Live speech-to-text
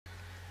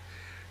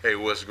Hey,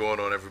 what's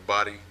going on,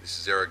 everybody? This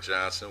is Eric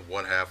Johnson,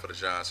 one half of the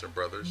Johnson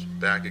Brothers,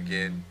 back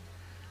again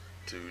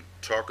to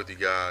talk with you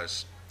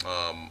guys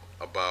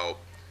about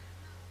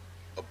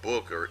a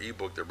book or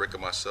ebook that Rick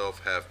and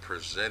myself have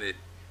presented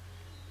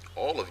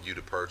all of you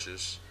to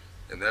purchase.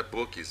 And that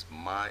book is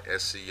My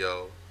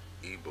SEO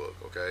ebook,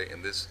 okay?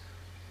 And this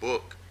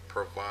book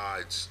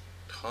provides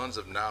tons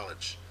of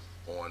knowledge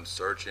on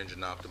search engine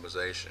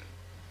optimization.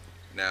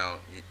 Now,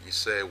 you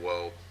say,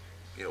 well,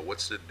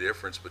 what's the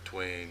difference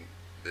between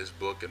this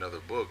book and other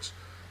books?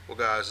 Well,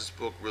 guys, this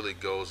book really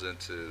goes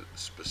into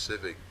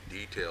specific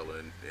detail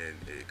and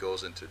it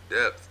goes into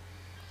depth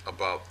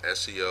about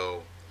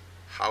SEO,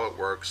 how it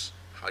works,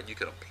 how you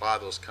can apply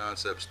those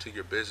concepts to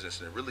your business,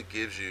 and it really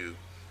gives you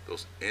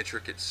those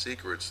intricate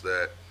secrets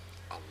that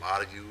a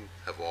lot of you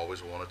have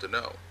always wanted to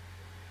know.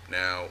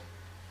 Now,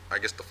 I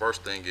guess the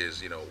first thing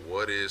is,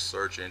 what is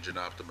search engine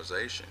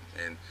optimization?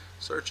 And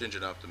search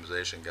engine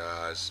optimization,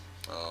 guys,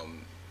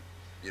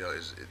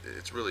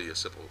 it's really a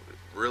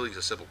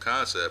simple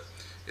concept.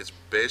 It's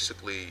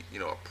basically,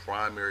 a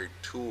primary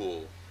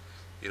tool,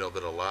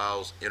 that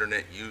allows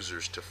internet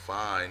users to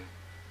find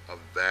a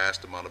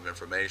vast amount of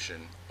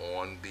information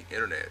on the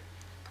internet,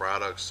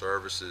 products,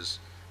 services,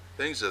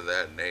 things of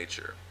that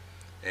nature.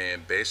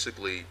 And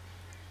basically,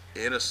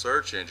 in a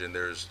search engine,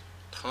 there's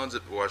tons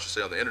of, well, I should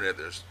say on the internet,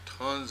 there's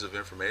tons of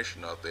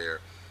information out there.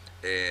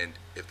 And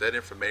if that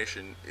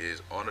information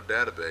is on a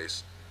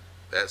database,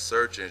 that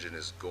search engine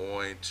is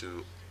going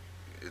to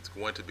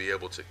be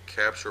able to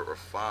capture or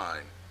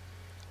find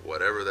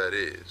whatever that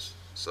is.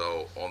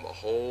 So on the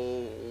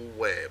whole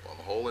web, on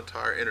the whole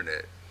entire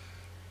internet,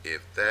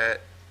 if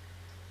that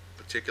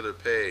particular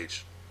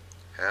page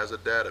has a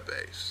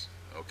database,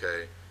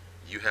 okay,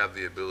 you have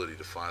the ability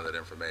to find that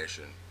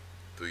information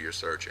through your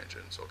search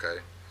engines, okay?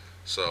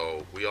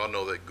 So we all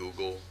know that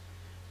Google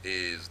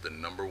is the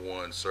number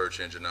one search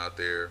engine out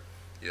there.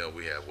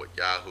 We have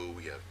Yahoo,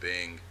 we have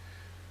Bing.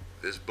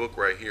 This book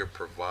right here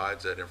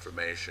provides that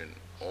information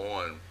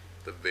on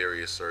the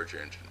various search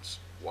engines.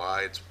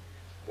 Why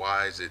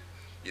is it,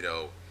 you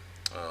know,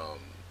 um,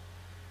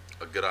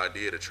 a good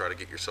idea to try to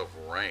get yourself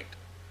ranked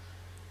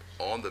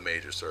on the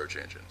major search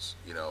engines?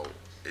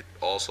 It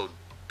also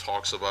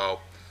talks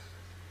about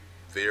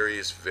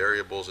various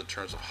variables in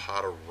terms of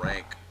how to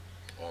rank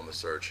on the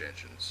search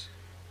engines.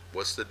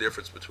 What's the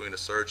difference between a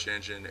search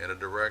engine and a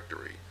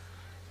directory?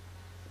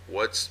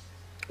 What's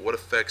what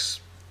affects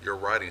your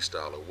writing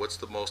style, or what's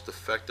the most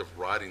effective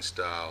writing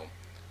style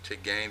to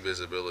gain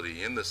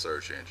visibility in the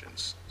search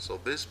engines? So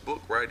this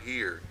book right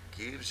here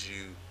gives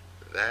you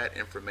that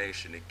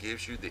information. It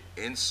gives you the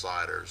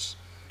insiders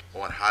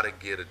on how to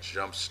get a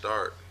jump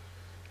start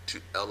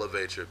to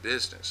elevate your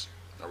business.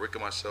 Now, Rick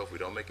and myself, we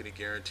don't make any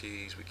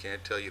guarantees. We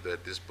can't tell you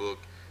that this book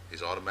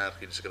is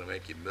automatically just going to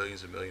make you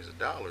millions and millions of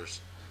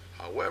dollars.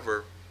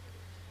 However,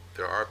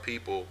 there are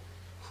people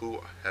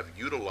who have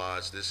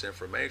utilized this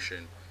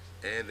information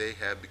and they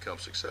have become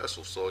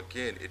successful. So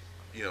again,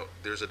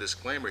 there's a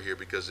disclaimer here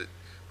because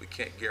we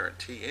can't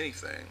guarantee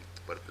anything,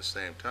 but at the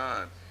same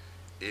time,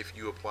 if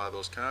you apply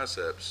those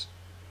concepts,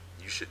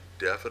 you should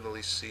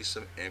definitely see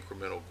some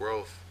incremental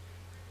growth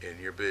in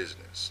your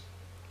business.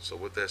 So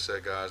with that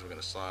said, guys, we're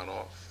going to sign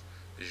off.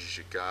 This is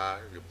your guy,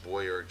 your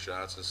boy Eric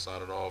Johnson,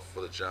 signing off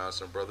for the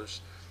Johnson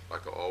Brothers.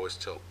 Like I always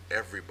tell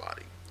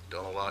everybody,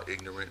 don't allow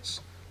ignorance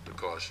to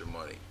cost you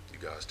money. You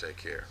guys take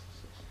care.